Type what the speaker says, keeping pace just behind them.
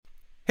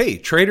Hey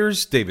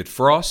traders, David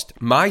Frost,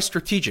 my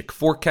strategic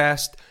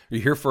forecast.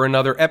 You're here for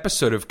another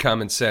episode of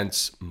Common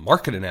Sense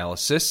Market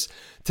Analysis.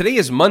 Today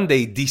is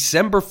Monday,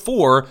 December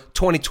 4,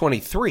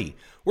 2023.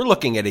 We're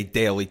looking at a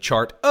daily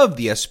chart of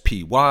the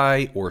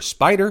SPY or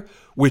SPDR,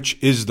 which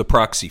is the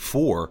proxy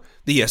for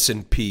the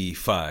S&P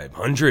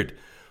 500.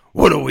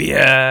 What do we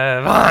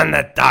have on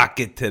the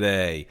docket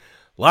today?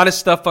 A lot of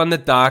stuff on the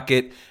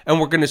docket, and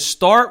we're going to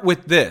start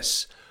with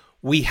this.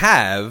 We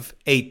have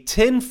a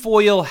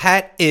tinfoil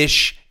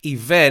hat-ish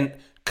event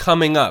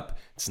coming up.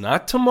 It's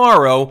not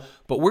tomorrow,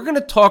 but we're going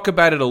to talk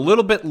about it a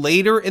little bit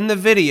later in the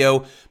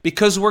video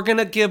because we're going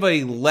to give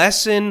a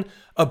lesson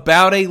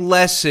about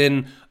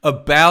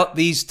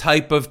these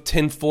type of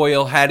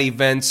tinfoil hat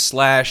events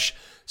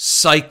 /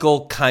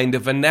 cycle kind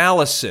of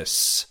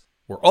analysis.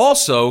 We're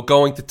also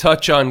going to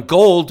touch on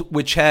gold,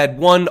 which had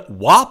one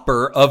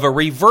whopper of a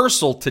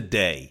reversal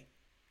today.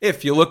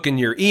 If you look in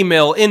your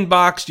email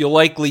inbox, you'll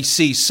likely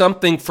see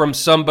something from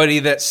somebody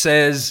that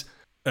says,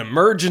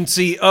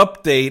 emergency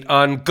update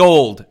on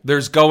gold.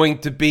 There's going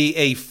to be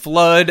a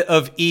flood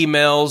of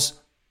emails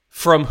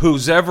from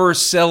who's ever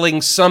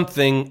selling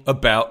something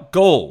about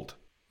gold.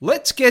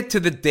 Let's get to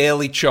the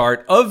daily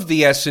chart of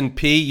the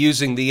S&P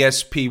using the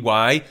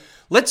SPY.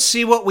 Let's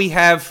see what we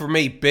have from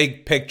a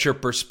big picture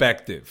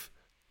perspective.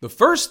 The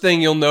first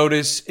thing you'll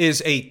notice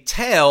is a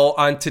tail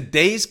on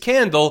today's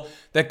candle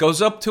that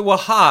goes up to a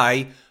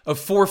high of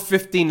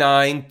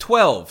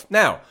 459.12.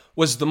 Now,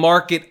 was the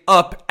market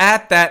up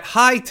at that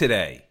high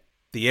today?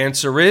 The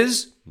answer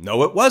is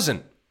no, it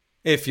wasn't.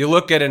 If you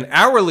look at an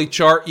hourly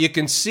chart, you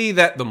can see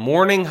that the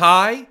morning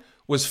high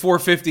was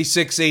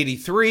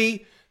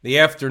 456.83, the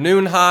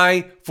afternoon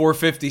high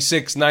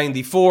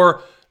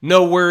 456.94,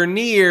 nowhere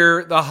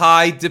near the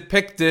high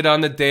depicted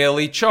on the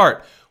daily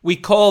chart. We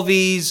call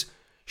these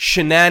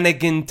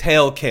shenanigan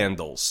tail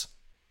candles.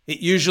 It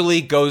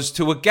usually goes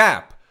to a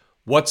gap.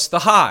 What's the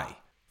high?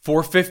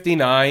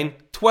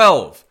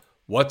 459.12.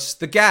 What's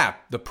the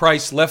gap? The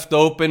price left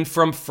open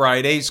from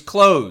Friday's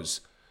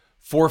close.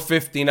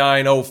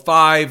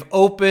 459.05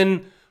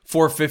 open,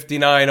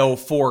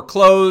 459.04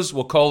 close.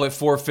 We'll call it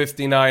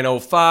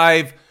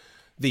 459.05.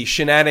 The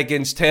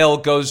shenanigans tail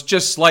goes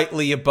just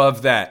slightly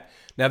above that.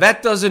 Now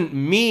that doesn't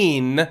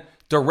mean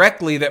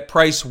directly that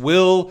price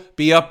will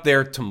be up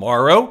there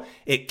tomorrow.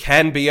 It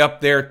can be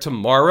up there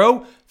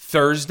tomorrow,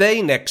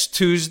 Thursday, next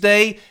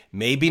Tuesday,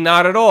 maybe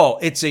not at all.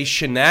 It's a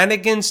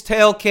shenanigans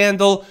tail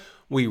candle.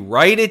 We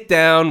write it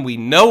down. We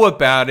know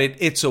about it.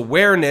 It's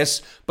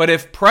awareness. But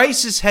if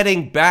price is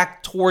heading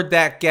back toward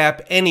that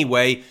gap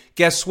anyway,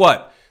 guess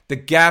what? The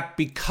gap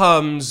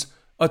becomes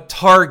a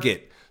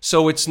target.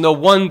 So it's no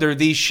wonder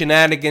these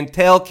shenanigan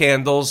tail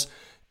candles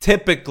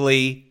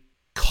typically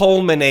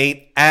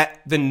culminate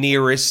at the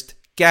nearest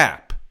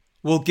gap.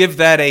 We'll give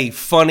that a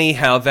funny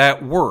how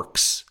that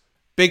works.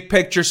 Big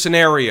picture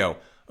scenario.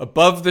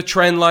 Above the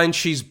trend line,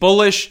 she's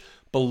bullish.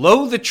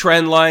 Below the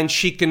trend line,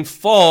 she can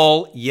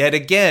fall yet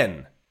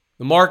again.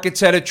 The markets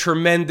had a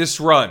tremendous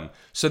run.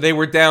 So they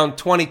were down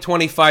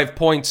 20-25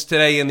 points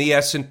today in the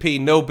S&P.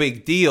 No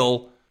big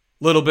deal.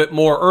 A little bit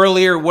more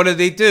earlier, what did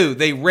they do?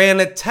 They ran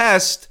a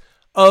test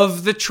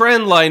of the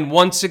trend line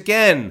once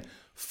again.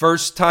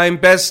 First time,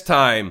 best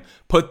time.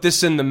 Put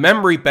this in the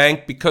memory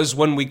bank because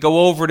when we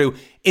go over to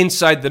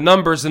Inside the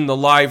Numbers in the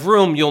live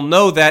room, you'll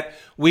know that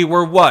we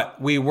were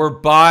what? We were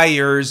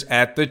buyers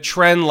at the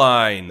trend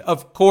line.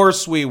 Of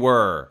course we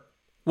were.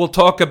 We'll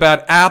talk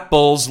about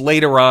apples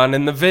later on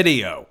in the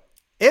video.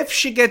 If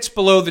she gets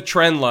below the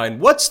trend line,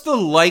 what's the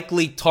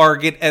likely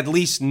target, at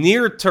least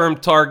near-term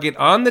target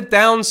on the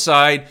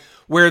downside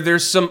where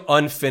there's some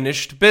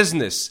unfinished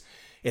business?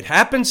 It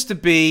happens to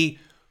be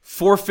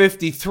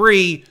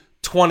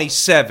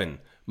 453.27.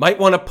 Might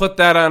want to put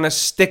that on a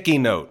sticky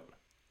note.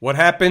 What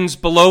happens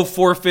below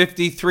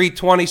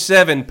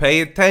 453.27?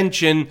 Pay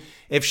attention.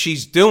 If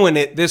she's doing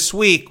it this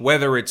week,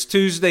 whether it's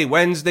Tuesday,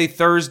 Wednesday,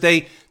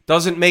 Thursday,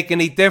 doesn't make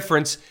any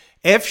difference.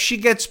 If she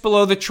gets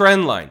below the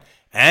trend line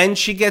and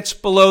she gets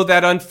below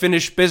that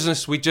unfinished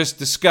business we just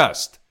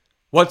discussed,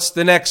 what's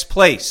the next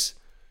place?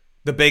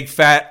 The big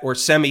fat or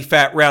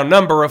semi-fat round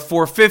number of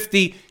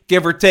 450,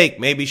 give or take.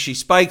 Maybe she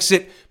spikes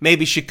it,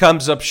 maybe she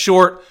comes up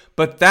short,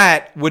 but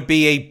that would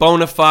be a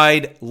bona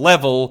fide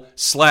level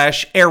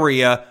 /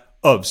 area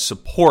of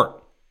support.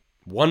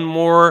 One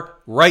more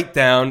write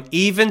down,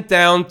 even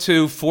down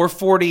to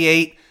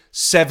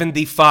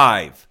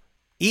 448.75.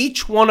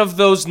 Each one of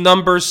those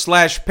numbers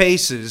 /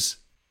 paces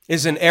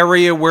is an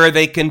area where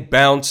they can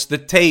bounce the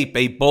tape.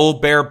 A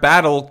bull-bear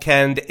battle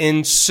can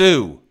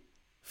ensue.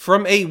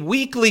 From a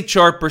weekly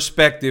chart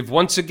perspective,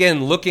 once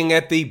again, looking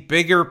at the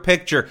bigger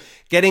picture,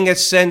 getting a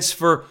sense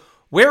for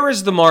where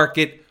is the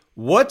market,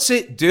 what's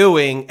it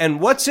doing,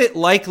 and what's it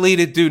likely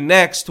to do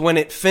next when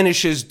it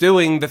finishes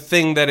doing the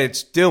thing that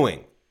it's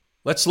doing.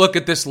 Let's look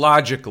at this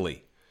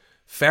logically.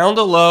 Found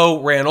a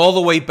low, ran all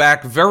the way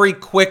back very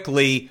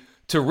quickly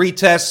to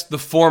retest the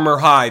former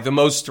high, the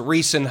most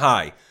recent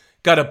high.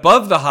 Got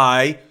above the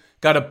high,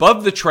 got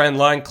above the trend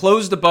line,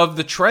 closed above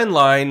the trend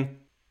line,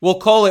 We'll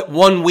call it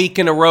 1 week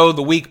in a row.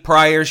 The week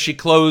prior, she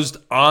closed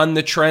on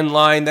the trend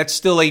line. That's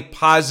still a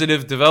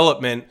positive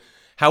development.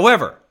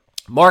 However,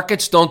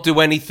 markets don't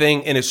do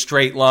anything in a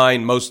straight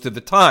line most of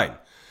the time.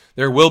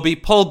 There will be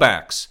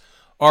pullbacks.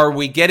 Are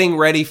we getting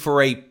ready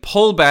for a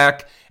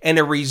pullback and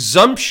a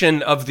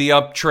resumption of the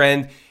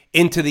uptrend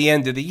into the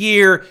end of the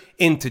year,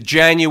 into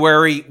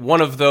January, one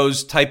of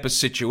those type of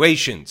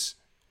situations?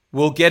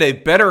 We'll get a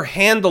better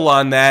handle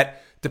on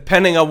that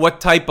depending on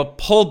what type of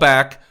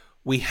pullback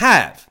we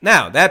have.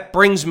 Now, that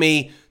brings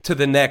me to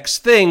the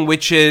next thing,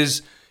 which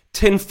is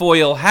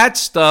tinfoil hat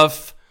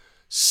stuff,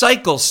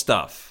 cycle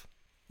stuff.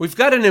 We've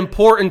got an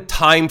important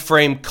time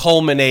frame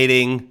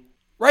culminating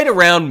right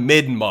around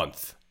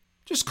mid-month.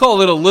 Just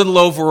call it a little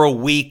over a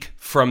week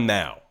from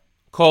now.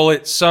 Call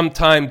it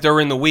sometime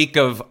during the week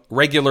of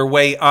regular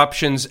way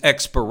options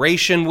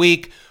expiration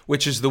week,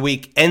 which is the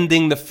week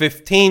ending the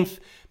 15th,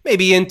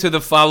 maybe into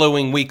the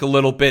following week a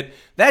little bit.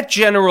 That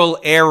general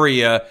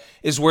area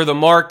is where the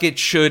market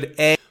should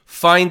A,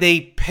 find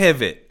a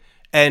pivot,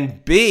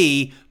 and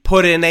B,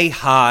 put in a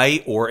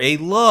high or a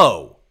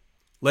low.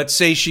 Let's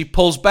say she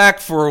pulls back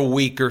for a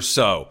week or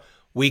so,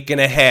 week and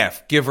a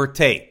half, give or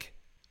take.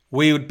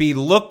 We would be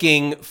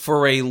looking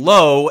for a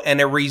low and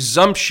a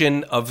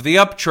resumption of the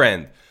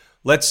uptrend.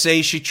 Let's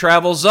say she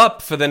travels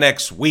up for the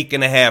next week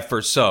and a half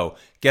or so.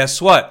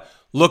 Guess what?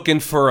 Looking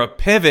for a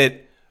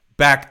pivot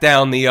back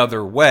down the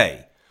other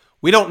way.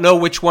 We don't know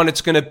which one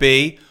it's going to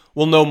be.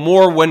 We'll know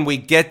more when we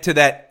get to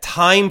that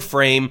time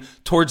frame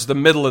towards the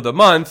middle of the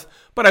month,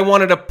 but I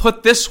wanted to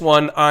put this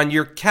one on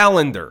your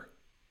calendar.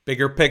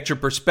 Bigger picture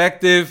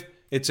perspective,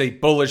 it's a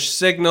bullish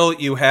signal.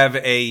 You have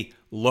a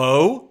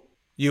low,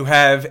 you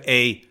have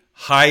a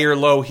higher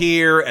low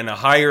here and a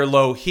higher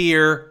low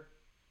here,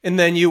 and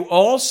then you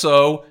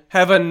also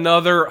have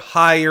another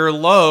higher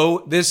low.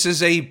 This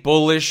is a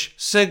bullish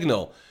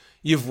signal.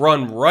 You've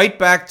run right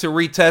back to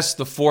retest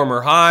the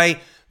former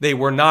high. They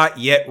were not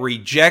yet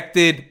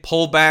rejected.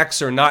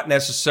 Pullbacks are not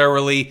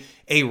necessarily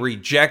a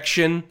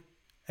rejection.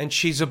 And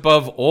she's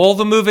above all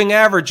the moving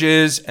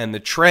averages, and the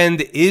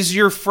trend is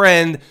your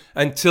friend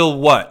until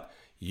what?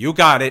 You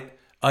got it,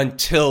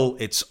 until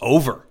it's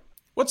over.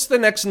 What's the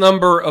next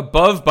number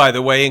above, by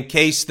the way, in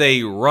case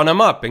they run them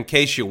up, in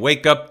case you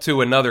wake up to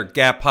another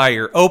gap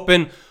higher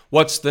open?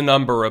 What's the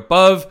number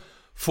above?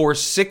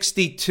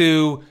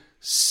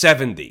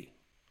 462.70.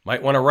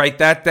 Might want to write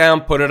that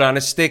down, put it on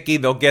a sticky.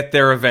 They'll get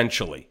there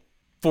eventually.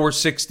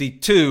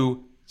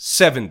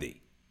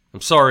 462.70.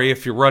 I'm sorry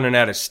if you're running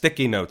out of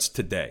sticky notes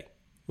today.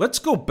 Let's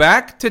go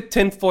back to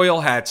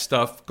tinfoil hat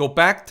stuff, go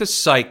back to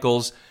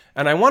cycles,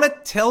 and I want to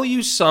tell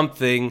you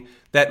something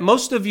that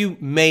most of you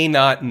may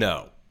not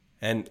know.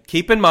 And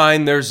keep in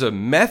mind, there's a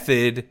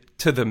method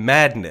to the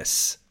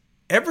madness.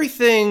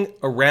 Everything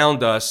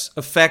around us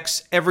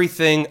affects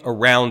everything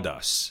around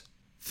us.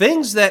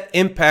 Things that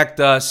impact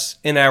us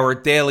in our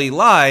daily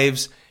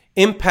lives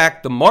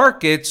impact the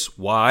markets.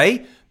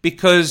 Why?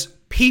 Because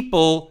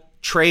people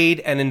trade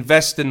and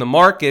invest in the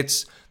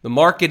markets. The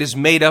market is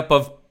made up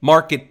of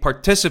market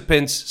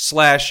participants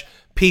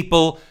 /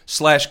 people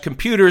 /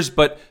 computers,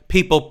 but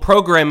people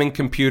programming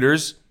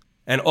computers.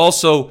 And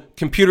also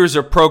computers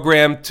are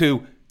programmed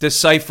to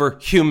decipher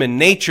human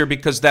nature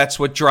because that's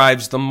what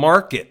drives the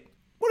market.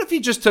 What if you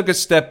just took a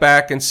step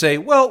back and say,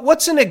 well,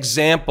 what's an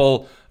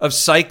example of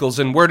cycles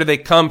and where do they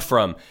come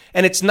from?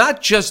 And it's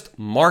not just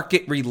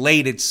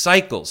market-related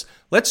cycles.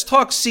 Let's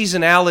talk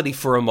seasonality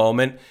for a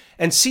moment.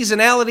 And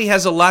seasonality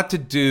has a lot to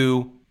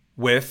do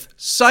with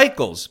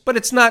cycles. But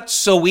it's not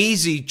so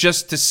easy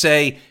just to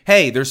say,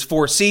 hey, there's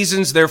 4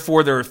 seasons,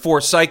 therefore there are 4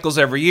 cycles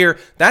every year.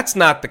 That's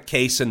not the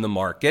case in the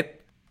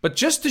market. But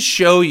just to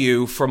show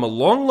you from a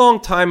long, long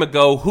time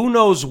ago, who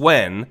knows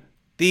when,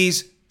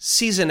 these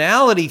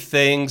seasonality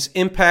things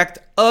impact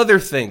other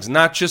things,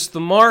 not just the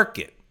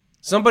market.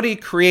 Somebody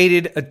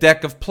created a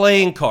deck of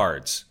playing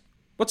cards.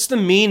 What's the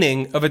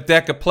meaning of a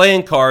deck of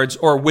playing cards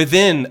or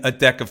within a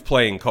deck of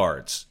playing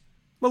cards?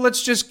 Well,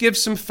 let's just give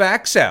some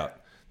facts out.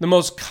 The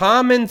most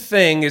common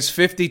thing is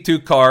 52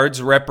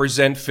 cards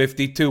represent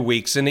 52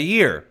 weeks in a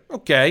year.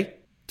 Okay.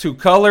 2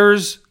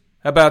 colors,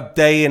 how about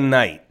day and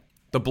night?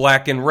 The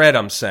black and red,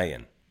 I'm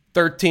saying.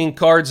 13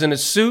 cards in a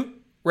suit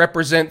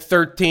represent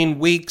 13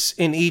 weeks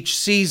in each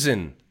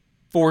season.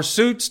 4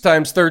 suits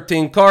times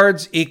 13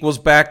 cards equals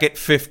back at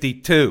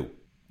 52.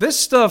 This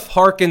stuff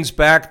harkens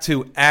back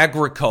to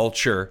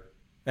agriculture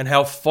and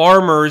how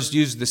farmers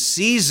use the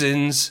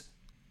seasons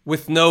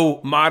with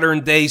no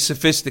modern day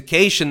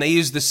sophistication. They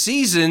use the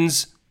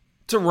seasons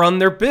to run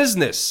their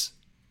business.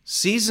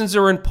 Seasons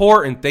are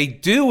important. They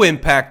do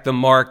impact the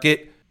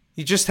market.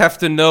 You just have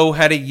to know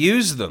how to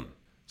use them.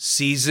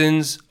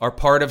 Seasons are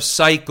part of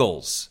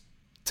cycles.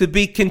 To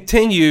be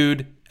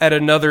continued at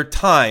another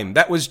time.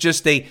 That was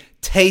just a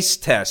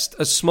taste test,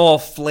 a small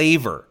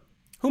flavor.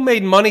 Who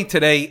made money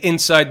today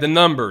inside the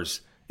numbers?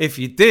 If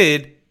you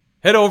did,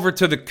 head over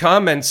to the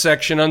comment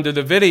section under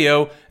the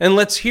video and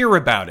let's hear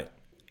about it.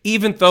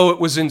 Even though it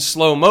was in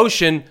slow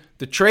motion,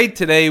 the trade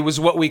today was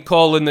what we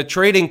call in the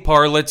trading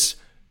parlance,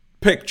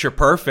 picture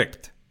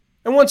perfect.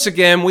 And once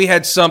again, we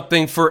had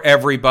something for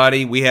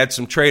everybody. We had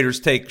some traders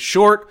take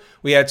short.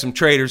 We had some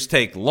traders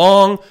take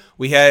long.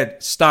 We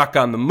had stock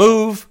on the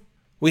move.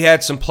 We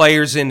had some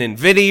players in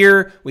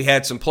NVIDIA. We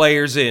had some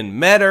players in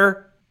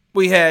Meta.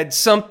 We had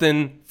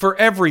something for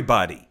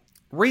everybody.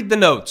 Read the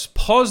notes,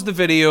 pause the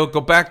video,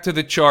 go back to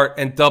the chart,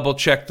 and double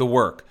check the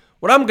work.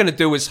 What I'm going to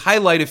do is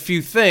highlight a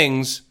few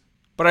things,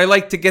 but I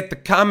like to get the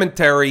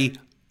commentary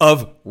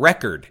of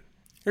record.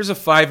 Here's a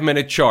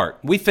 5-minute chart.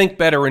 We think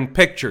better in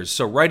pictures,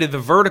 so right of the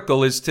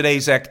vertical is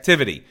today's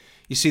activity.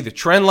 You see the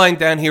trend line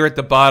down here at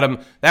the bottom.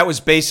 That was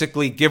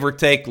basically give or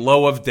take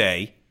low of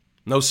day.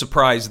 No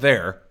surprise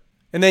there.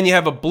 And then you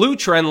have a blue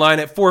trend line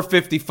at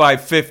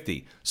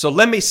 455.50. So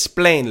let me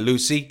explain,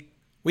 Lucy.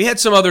 We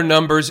had some other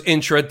numbers,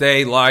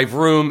 intraday, live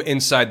room,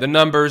 inside the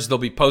numbers. They'll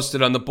be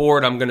posted on the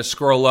board. I'm going to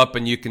scroll up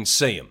and you can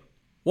see them.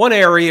 One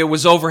area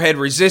was overhead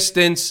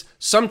resistance.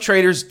 Some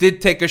traders did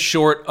take a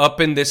short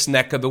up in this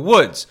neck of the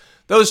woods.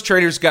 Those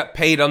traders got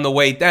paid on the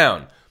way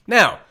down.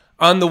 Now,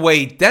 on the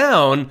way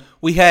down,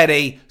 we had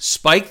a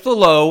spike the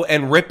low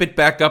and rip it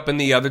back up in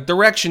the other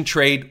direction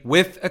trade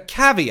with a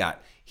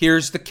caveat.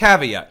 Here's the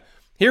caveat.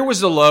 Here was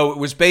the low. It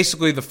was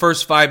basically the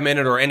first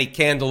 5-minute or any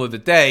candle of the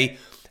day.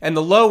 And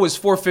the low was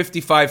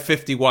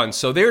 455.51.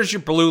 So there's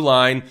your blue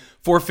line,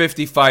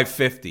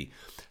 455.50.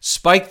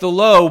 Spike the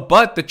low,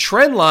 but the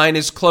trend line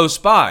is close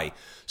by.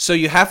 So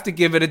you have to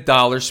give it a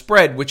dollar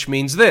spread, which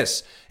means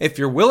this. If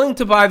you're willing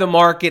to buy the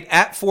market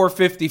at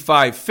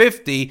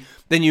 455.50,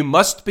 then you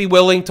must be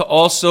willing to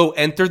also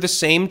enter the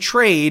same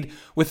trade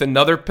with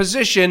another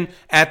position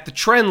at the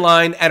trend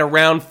line at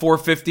around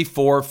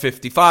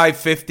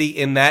 454.55.50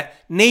 in that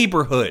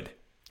neighborhood.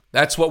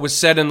 That's what was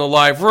said in the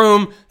live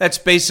room. That's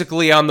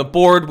basically on the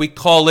board. We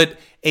call it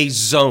a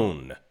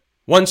zone.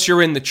 Once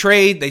you're in the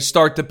trade, they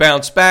start to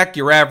bounce back.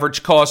 Your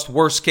average cost,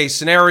 worst case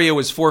scenario,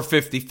 is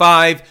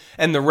 455,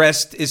 and the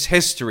rest is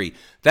history.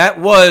 That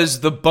was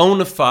the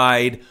bona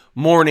fide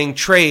morning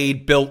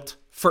trade built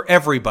for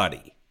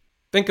everybody.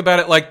 Think about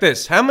it like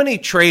this. How many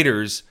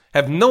traders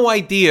have no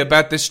idea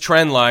about this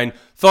trend line,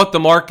 thought the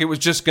market was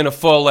just going to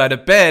fall out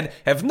of bed,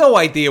 have no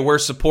idea where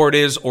support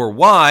is or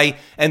why,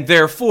 and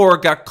therefore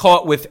got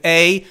caught with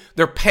A,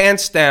 their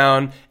pants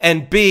down,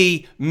 and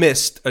B,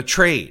 missed a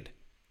trade?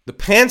 The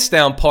pants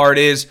down part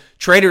is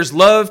traders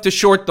love to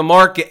short the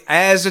market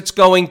as it's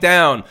going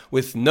down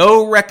with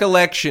no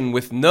recollection,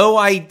 with no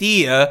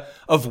idea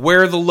of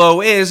where the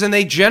low is, and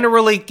they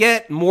generally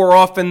get, more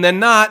often than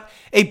not,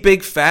 a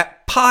big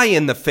fat pie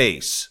in the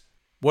face.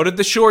 What did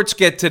the shorts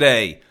get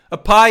today? A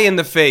pie in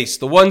the face,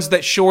 the ones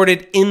that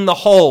shorted in the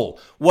hole.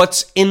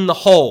 What's in the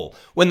hole?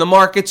 When the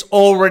market's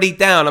already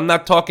down. I'm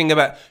not talking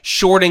about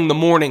shorting the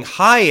morning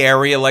high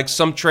area like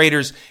some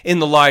traders in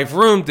the live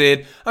room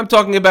did. I'm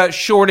talking about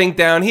shorting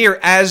down here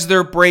as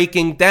they're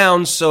breaking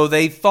down, so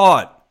they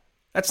thought.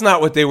 That's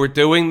not what they were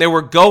doing. They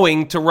were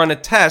going to run a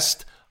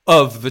test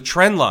of the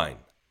trend line.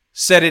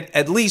 Said it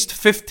at least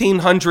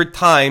 1,500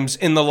 times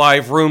in the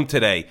live room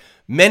today.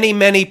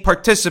 Many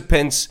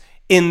participants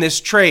in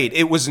this trade.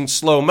 It was in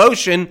slow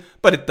motion,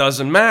 but it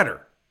doesn't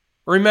matter.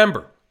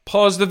 Remember,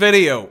 pause the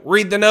video,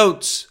 read the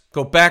notes,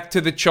 go back to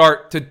the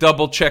chart to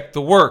double check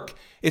the work.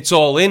 It's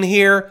all in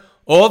here,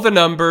 all the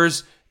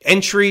numbers,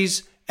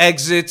 entries,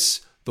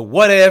 exits, the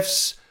what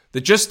ifs,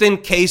 the just in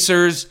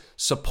casers,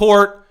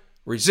 support,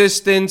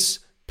 resistance,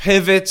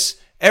 pivots,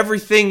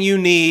 everything you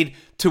need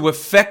to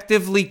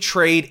effectively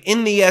trade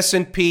in the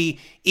S&P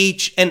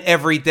each and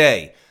every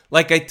day.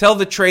 Like I tell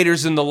the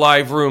traders in the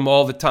live room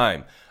all the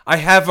time, I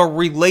have a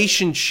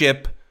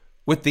relationship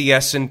with the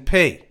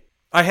S&P.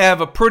 I have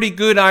a pretty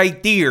good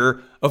idea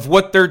of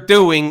what they're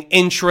doing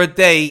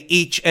intraday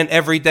each and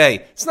every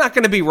day. It's not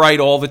going to be right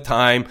all the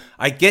time.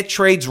 I get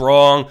trades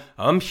wrong.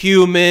 I'm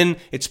human.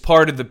 It's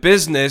part of the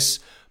business.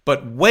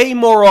 But way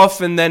more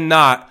often than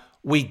not,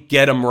 we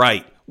get them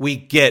right. We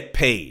get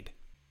paid.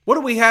 What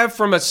do we have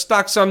from a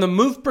stocks on the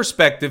move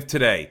perspective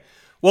today?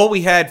 Well,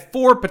 we had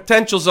 4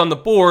 potentials on the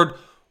board.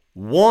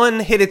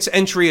 1 hit its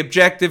entry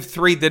objective,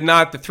 3 did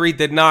not. The 3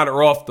 did not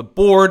are off the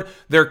board.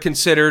 They're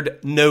considered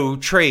no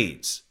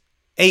trades.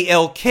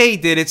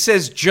 ALK did. It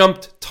says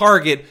jumped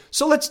target.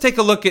 So let's take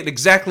a look at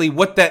exactly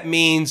what that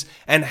means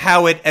and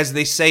how it, as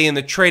they say in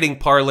the trading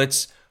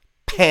parlance,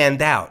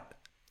 panned out.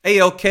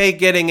 ALK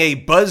getting a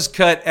buzz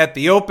cut at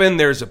the open.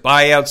 There's a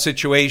buyout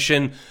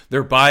situation.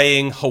 They're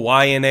buying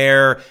Hawaiian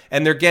Air,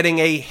 and they're getting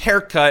a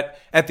haircut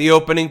at the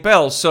opening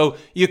bell. So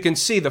you can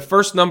see the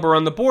first number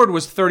on the board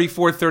was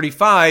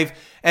 34.35,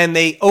 and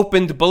they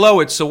opened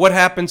below it. So what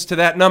happens to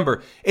that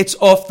number? It's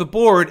off the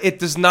board. It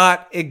does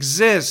not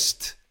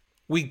exist.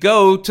 We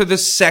go to the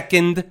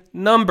second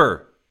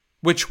number,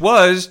 which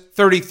was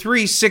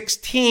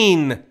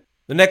 33.16.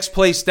 The next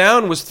place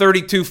down was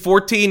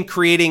 32.14,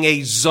 creating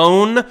a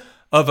zone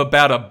of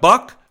about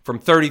 $1 from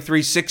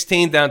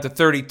 33.16 down to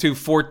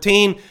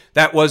 32.14.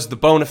 That was the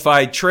bona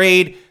fide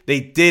trade. They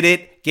did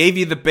it, gave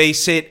you the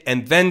base hit,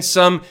 and then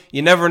some.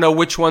 You never know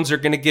which ones are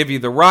going to give you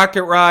the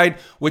rocket ride,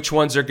 which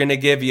ones are going to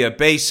give you a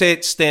base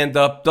hit, stand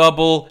up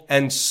double,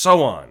 and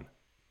so on.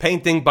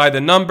 Painting by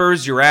the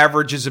numbers, your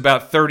average is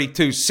about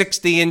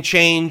 32.60 and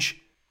change.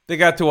 They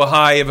got to a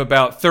high of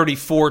about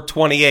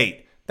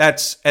 34.28.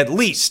 That's at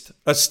least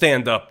a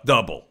stand-up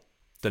double.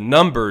 The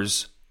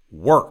numbers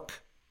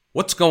work.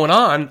 What's going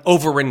on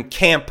over in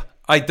Camp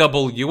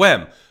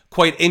IWM?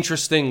 Quite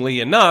interestingly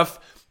enough,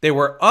 they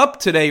were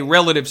up today,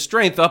 relative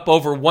strength, up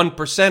over 1%,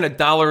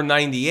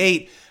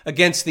 $1.98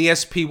 against the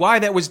SPY.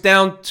 That was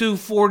down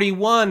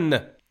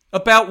 241,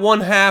 about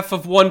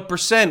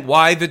 0.5%.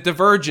 Why the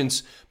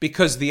divergence?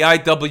 Because the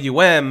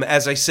IWM,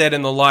 as I said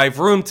in the live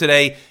room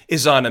today,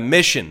 is on a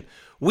mission.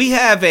 We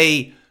have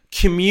a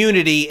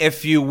community,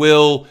 if you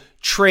will,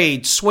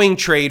 swing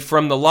trade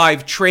from the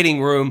live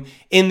trading room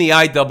in the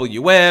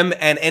IWM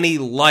and any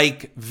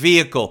like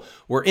vehicle.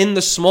 We're in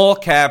the small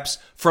caps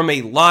from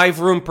a live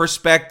room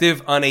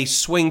perspective on a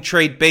swing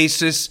trade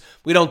basis.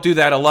 We don't do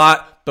that a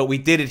lot, but we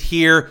did it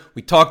here.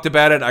 We talked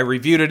about it. I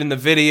reviewed it in the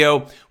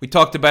video. We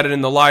talked about it in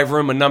the live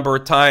room a number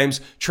of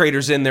times.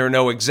 Traders in there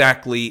know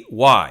exactly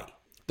why.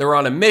 They're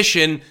on a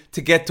mission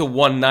to get to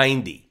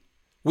 190.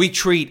 We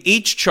treat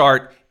each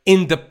chart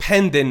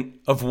independent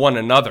of one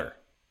another.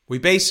 We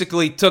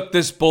basically took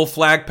this bull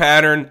flag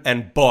pattern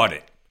and bought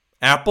it.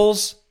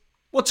 Apples?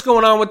 What's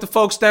going on with the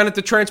folks down at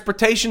the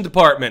transportation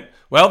department?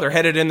 Well, they're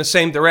headed in the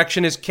same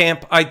direction as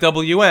Camp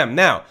IWM.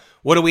 Now,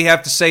 what do we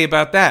have to say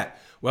about that?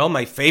 Well,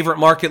 my favorite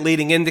market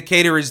leading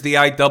indicator is the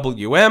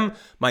IWM.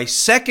 My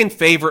second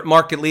favorite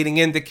market leading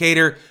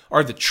indicator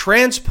are the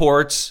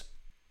transports.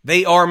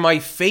 They are my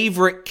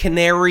favorite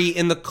canary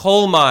in the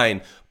coal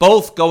mine,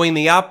 both going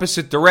the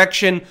opposite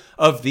direction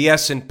of the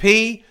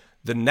S&P,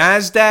 the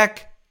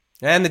NASDAQ,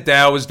 and the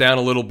Dow is down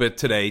a little bit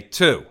today,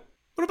 too.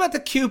 What about the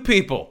Q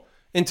people?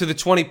 Into the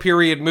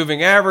 20-period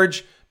moving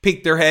average,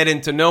 peeked their head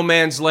into no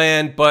man's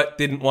land, but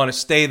didn't want to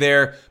stay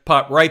there,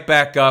 popped right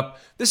back up.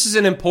 This is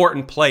an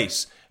important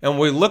place. And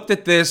we looked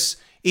at this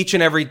each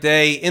and every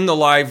day in the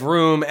live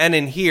room and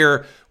in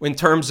here in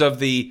terms of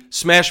the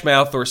smash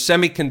mouth or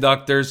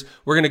semiconductors.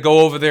 We're going to go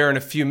over there in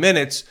a few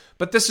minutes,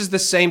 but this is the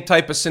same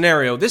type of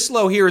scenario. This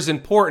low here is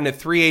important at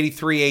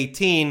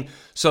 383.18,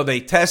 so they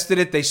tested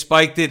it, they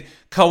spiked it,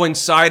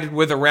 coincided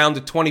with around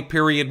the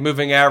 20-period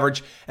moving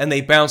average, and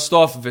they bounced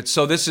off of it.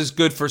 So this is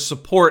good for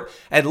support,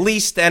 at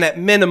least and at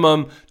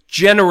minimum,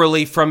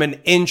 generally from an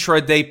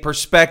intraday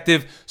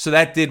perspective. So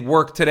that did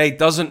work today.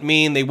 Doesn't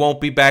mean they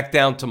won't be back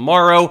down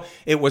tomorrow.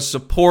 It was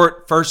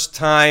support, first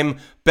time,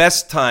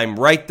 best time.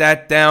 Write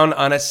that down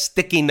on a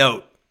sticky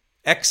note.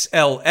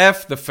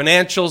 XLF, the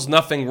financials,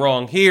 nothing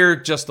wrong here.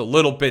 Just a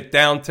little bit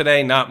down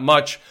today, not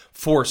much.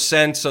 4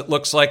 cents, it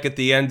looks like at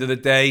the end of the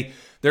day.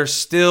 They're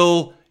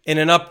still in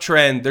an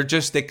uptrend. They're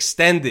just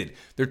extended.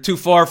 They're too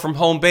far from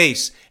home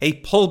base.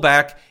 A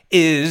pullback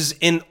is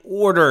in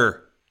order.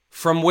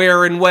 From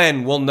where and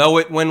when? We'll know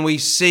it when we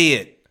see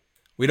it.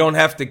 We don't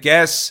have to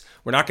guess.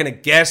 We're not going to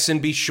guess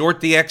and be short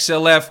the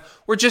XLF.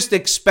 We're just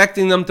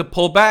expecting them to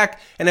pull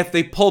back. And if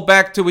they pull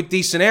back to a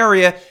decent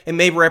area, it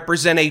may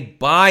represent a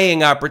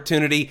buying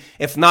opportunity.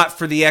 If not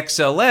for the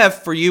XLF,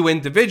 for you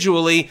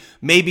individually,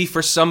 maybe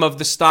for some of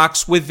the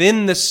stocks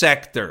within the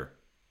sector.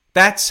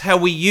 That's how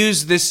we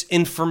use this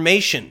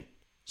information.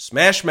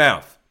 Smash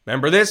mouth.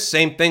 Remember this?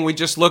 Same thing we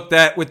just looked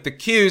at with the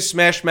Qs.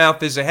 Smash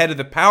mouth is ahead of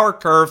the power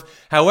curve.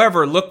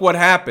 However, look what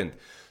happened.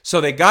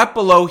 So they got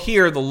below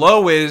here. The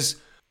low is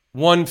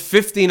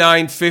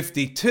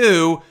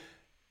 159.52.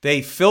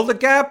 They filled the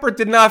gap or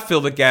did not fill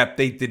the gap?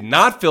 They did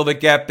not fill the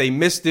gap. They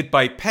missed it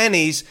by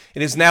pennies.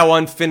 It is now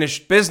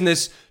unfinished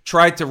business.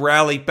 Tried to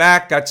rally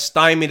back, got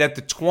stymied at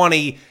the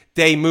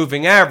 20-day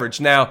moving average.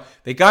 Now,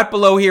 they got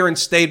below here and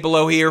stayed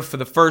below here for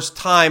the first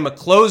time, a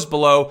close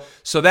below.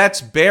 So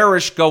that's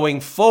bearish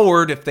going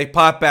forward. If they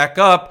pop back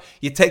up,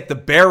 you take the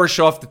bearish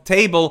off the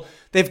table.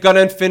 They've got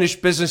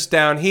unfinished business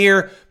down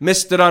here,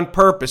 missed it on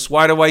purpose.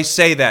 Why do I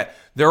say that?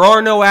 There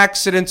are no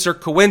accidents or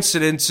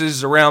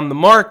coincidences around the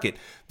market.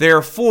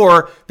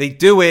 Therefore, they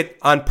do it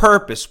on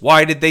purpose.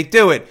 Why did they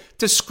do it?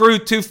 To screw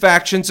two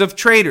factions of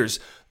traders.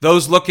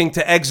 Those looking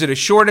to exit a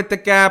short at the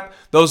gap,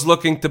 those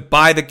looking to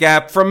buy the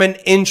gap from an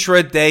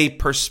intraday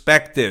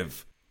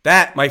perspective.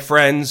 That, my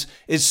friends,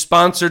 is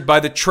sponsored by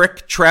the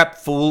Trick, Trap,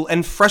 Fool,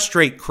 and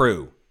Frustrate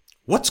crew.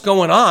 What's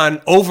going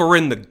on over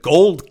in the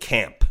gold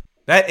camp?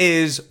 That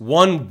is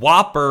one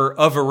whopper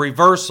of a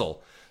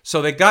reversal.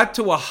 So they got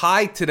to a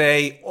high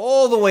today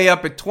all the way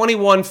up at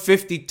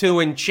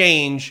 21.52 and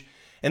change,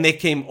 and they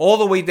came all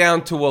the way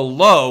down to a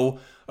low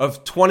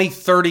of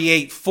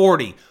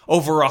 2038.40,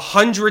 over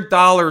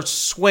 $100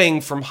 swing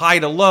from high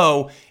to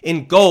low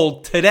in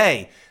gold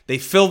today. They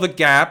fill the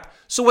gap.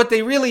 So what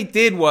they really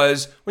did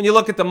was, when you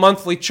look at the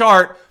monthly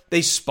chart,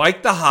 they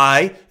spiked the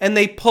high and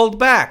they pulled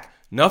back.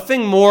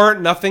 Nothing more,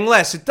 nothing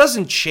less. It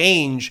doesn't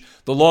change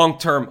the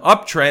long-term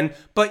uptrend,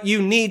 but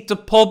you need to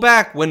pull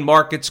back. When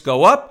markets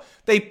go up,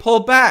 they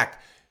pull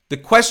back. The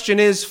question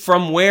is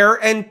from where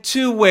and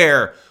to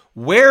where?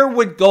 Where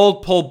would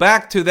gold pull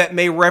back to that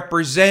may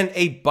represent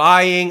a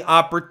buying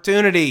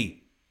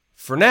opportunity?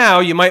 For now,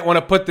 you might want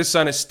to put this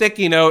on a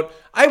sticky note.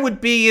 I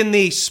would be in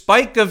the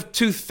spike of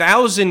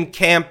 2000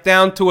 camp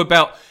down to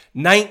about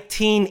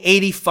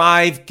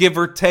 1985, give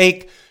or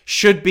take,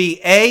 should be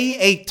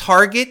A,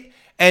 target,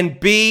 and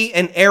B,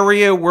 an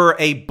area where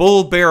a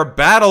bull-bear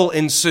battle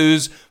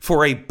ensues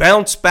for a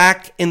bounce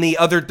back in the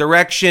other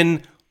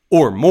direction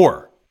or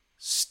more.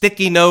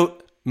 Sticky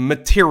note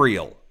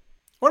material.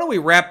 Why don't we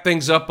wrap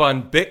things up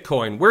on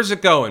Bitcoin? Where's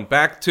it going?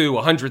 Back to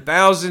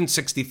 100,000,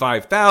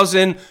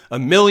 65,000, a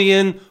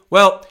million?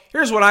 Well,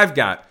 here's what I've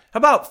got.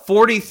 About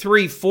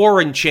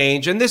 43.4 and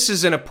change, and this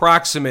is an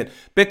approximate.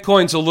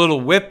 Bitcoin's a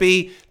little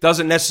whippy,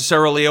 doesn't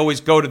necessarily always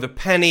go to the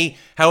penny.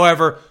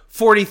 However,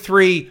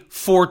 43,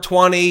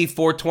 420,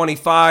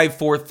 425,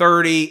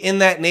 430, in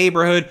that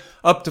neighborhood,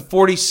 up to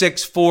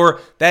 46.4.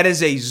 That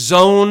is a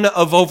zone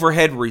of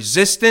overhead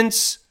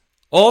resistance.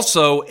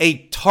 Also,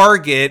 a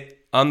target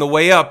on the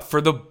way up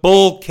for the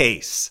bull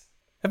case.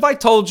 Have I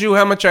told you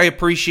how much I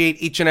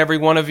appreciate each and every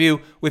one of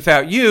you?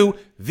 Without you,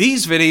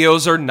 these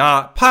videos are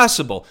not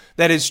possible.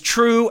 That is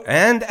true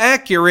and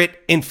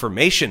accurate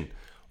information.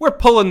 We're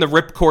pulling the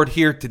ripcord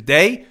here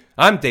today.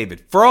 I'm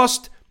David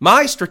Frost,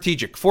 my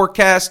strategic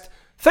forecast.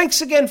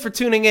 Thanks again for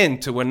tuning in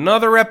to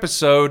another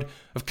episode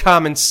of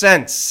Common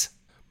Sense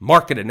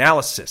Market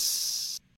Analysis.